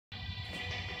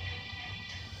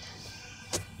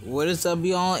What is up,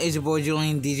 y'all? It's your boy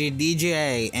Julian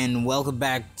DJ, and welcome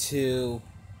back to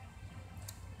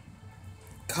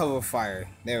Cover Fire.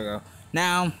 There we go.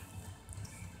 Now,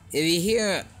 if you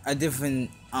hear a different,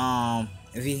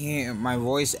 if you hear my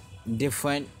voice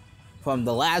different from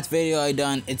the last video I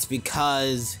done, it's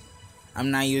because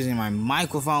I'm not using my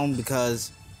microphone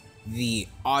because the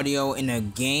audio in the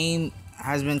game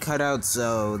has been cut out,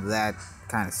 so that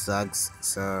kind of sucks.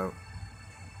 So.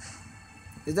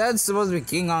 Is that supposed to be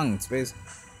King Kong in space?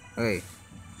 Okay.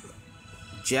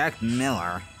 Jack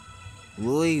Miller.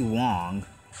 Louis Wong.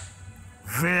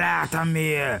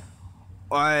 Vladimir.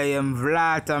 I am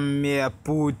Vladimir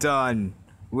Putin.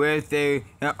 With an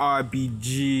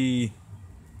RPG.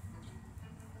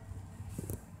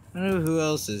 I don't know who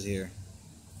else is here.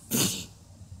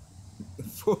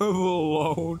 Forever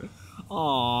alone.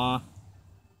 Aww.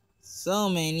 So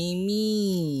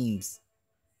many memes.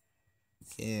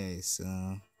 Okay, so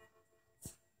I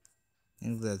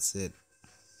think that's it.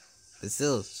 But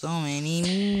still, so many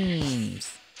memes.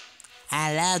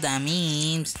 I love the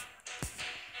memes.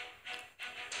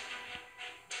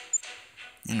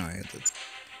 Anyway,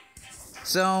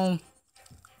 so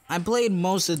I played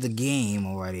most of the game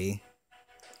already.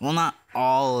 Well, not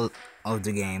all of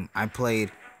the game. I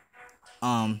played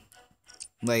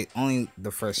like only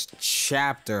the first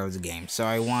chapter of the game. So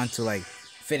I want to like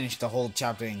finish the whole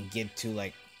chapter and get to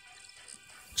like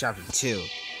chapter 2,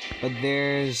 but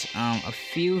there's a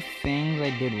few things I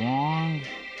did wrong,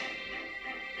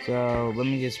 so let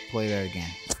me just play that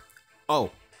again.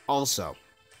 Oh, also,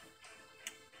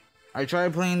 I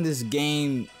tried playing this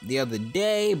game the other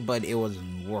day, but it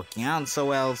wasn't working out so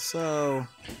well, so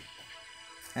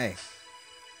hey,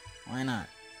 why not?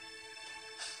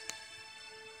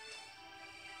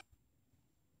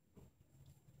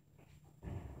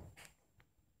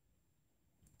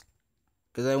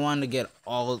 Because I wanted to get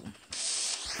all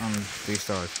 3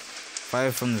 stars.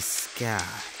 Fire from the sky.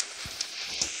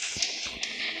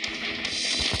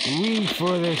 Reach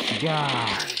for the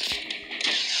sky.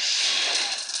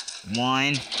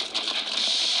 1,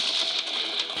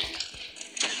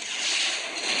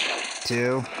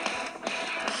 2,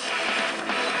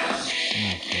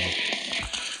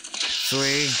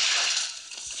 3.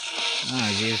 Oh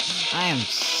jeez, I am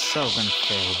so gonna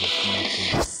fail this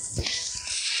mission.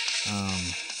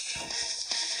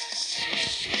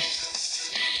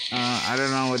 I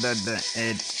don't know what that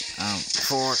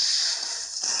 4.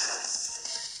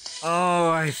 Oh,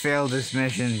 I failed this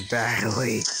mission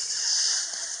badly.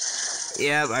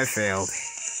 Yep, I failed.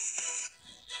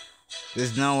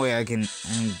 There's no way I can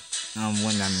win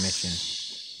that mission.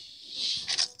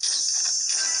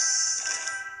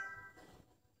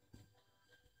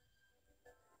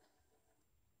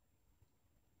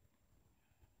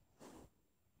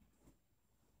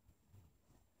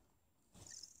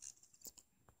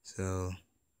 So,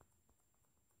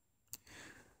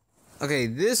 okay,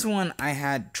 this one I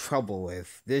had trouble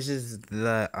with. This is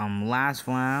the last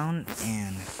round,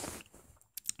 and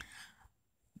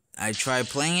I tried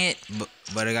playing it,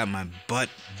 but I got my butt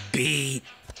beat.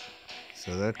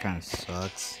 So that kind of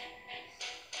sucks.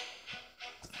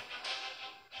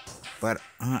 But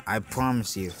I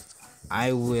promise you,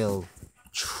 I will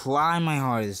try my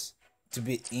hardest to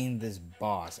beat in this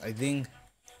boss. I think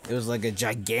it was like a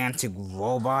gigantic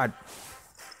robot.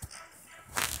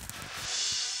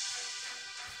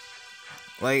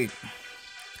 Like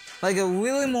a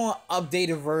really more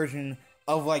updated version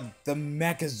of like the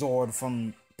Megazord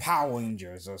from Power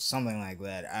Rangers or something like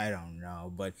that. I don't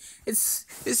know, but it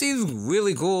seems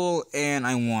really cool and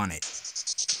I want it.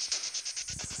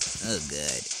 Oh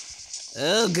god.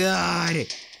 Oh god.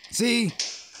 See?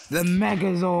 The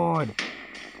Megazord.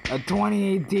 A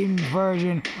 2018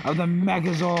 version of the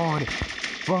Megazord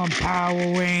from Power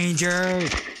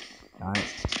Rangers. Alright.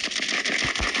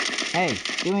 Hey,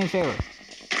 do me a favor.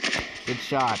 Good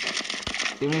shot.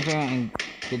 Do me a favor and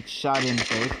get shot in the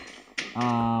face.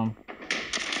 How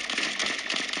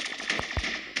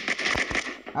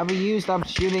about you stop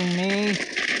shooting me?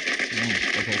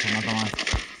 Okay, come on.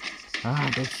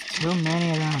 Ah, there's too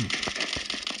many of them.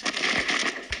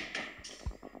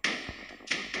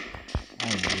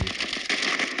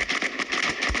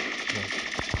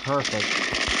 Perfect.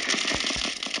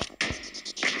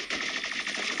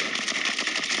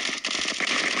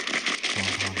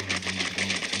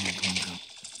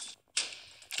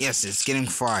 Yes, it's getting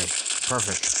fried.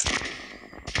 Perfect.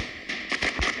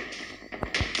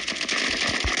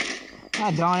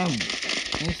 God darn it.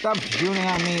 Can you stop shooting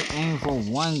at me aiming for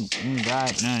one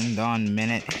goddamn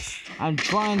minute? I'm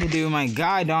trying to do my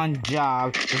goddamn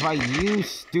job if I use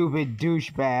stupid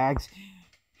douchebags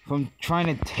from trying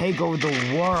to take over the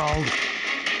world.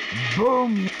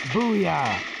 Boom!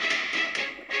 Booyah!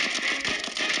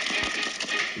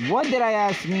 What did I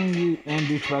ask you and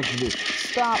douchebags to do?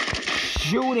 Stop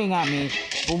shooting at me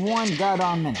for one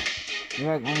goddamn minute. In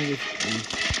fact, let me just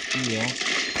heal.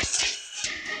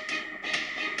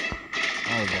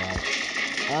 Oh god.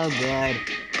 Oh god.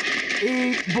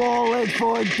 Eat bullets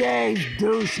for days,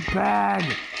 douchebag!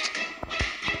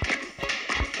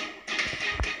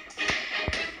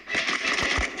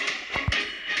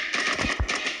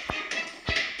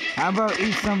 How about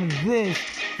eat some of this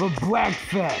for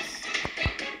breakfast?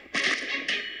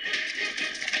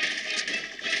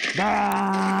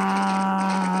 Ah!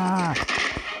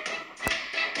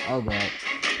 Oh god.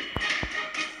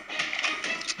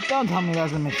 Don't tell me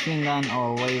that's a machine gun or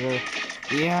a laser.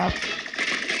 Yep.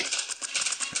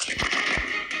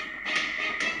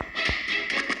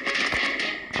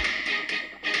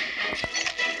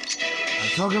 I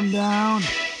took him down,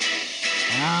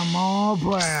 and I'm all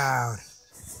proud.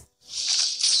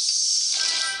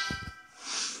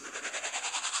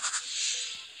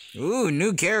 Ooh,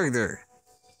 new character.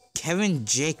 Kevin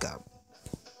Jacob.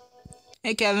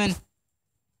 Hey, Kevin.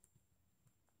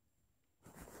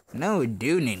 No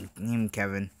dude named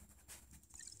Kevin.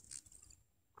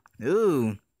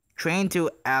 Ooh, train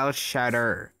to Al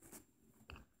Shatter.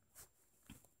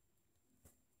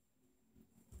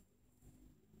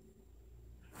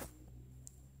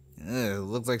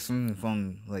 Looks like something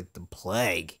from, like, the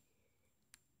plague.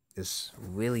 It's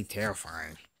really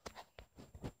terrifying.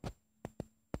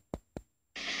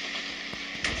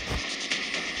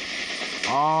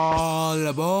 All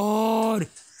aboard!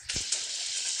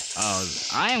 Oh,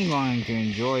 I am going to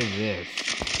enjoy this.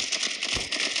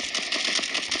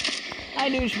 Hi,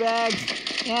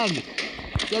 douchebags. Yeah,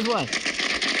 guess what?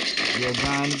 You're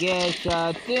gonna get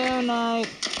shot tonight.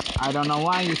 I don't know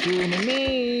why you're shooting at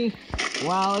me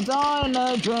while it's on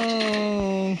the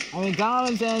train. I mean,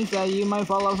 common sense that you might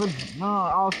fall off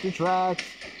the tracks.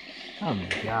 Oh,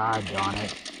 god darn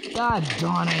it. God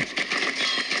darn it.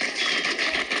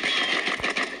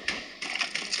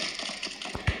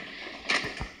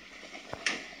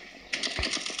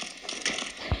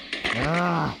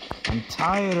 I'm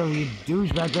tired of you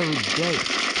douchebags every day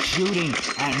shooting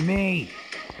at me.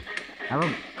 I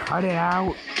will cut it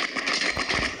out.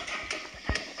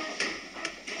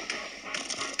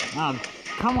 Oh,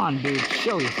 come on, dude,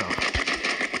 show yourself.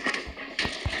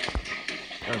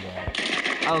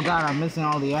 Oh god, I'm missing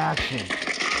all the action.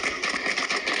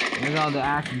 There's all the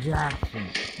action Jackson.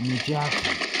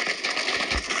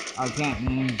 I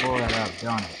can't pull that up,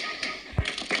 darn it.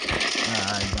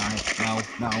 Alright, darn it.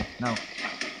 No.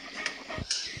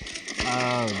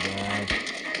 Oh god.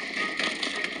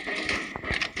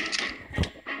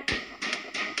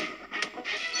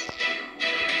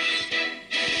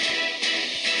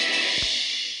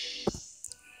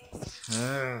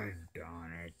 Oh,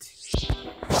 darn it.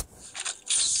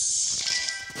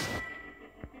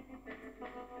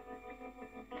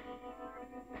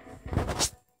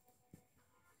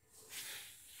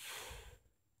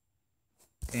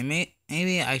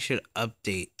 Maybe I should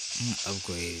upgrade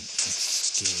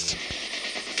this game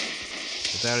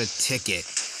without a ticket.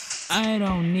 I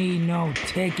don't need no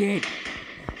ticket.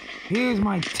 Here's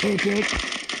my ticket.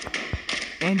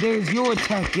 And there's your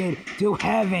ticket to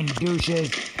heaven,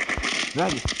 douches.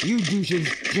 Like, you douches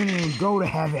shouldn't even go to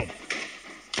heaven.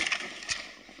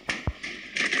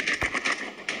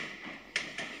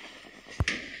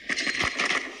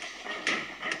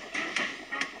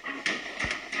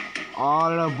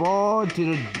 All aboard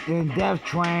to the death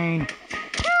train.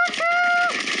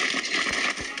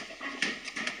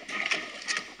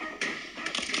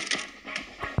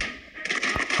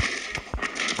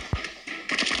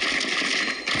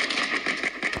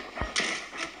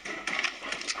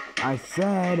 I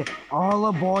said, all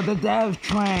aboard the death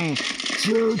train.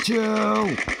 Choo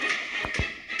choo.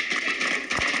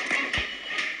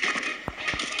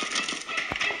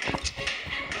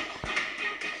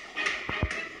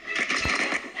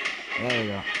 There we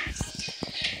go.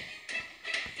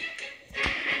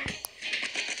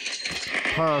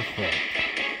 Perfect.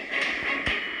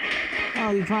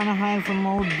 Oh, you trying to hide from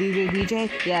old DJ?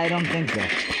 Yeah, I don't think so.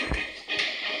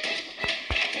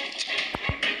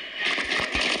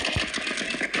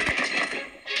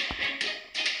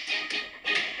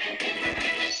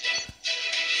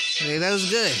 Okay, that was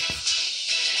good.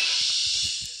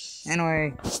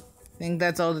 Anyway, I think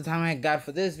that's all the time I got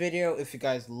for this video. If you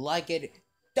guys like it,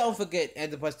 don't forget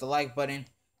to press the like button.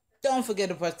 Don't forget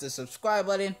to press the subscribe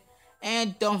button.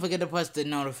 And don't forget to press the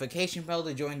notification bell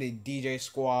to join the DJ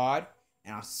squad.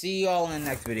 And I'll see you all in the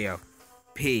next video.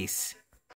 Peace.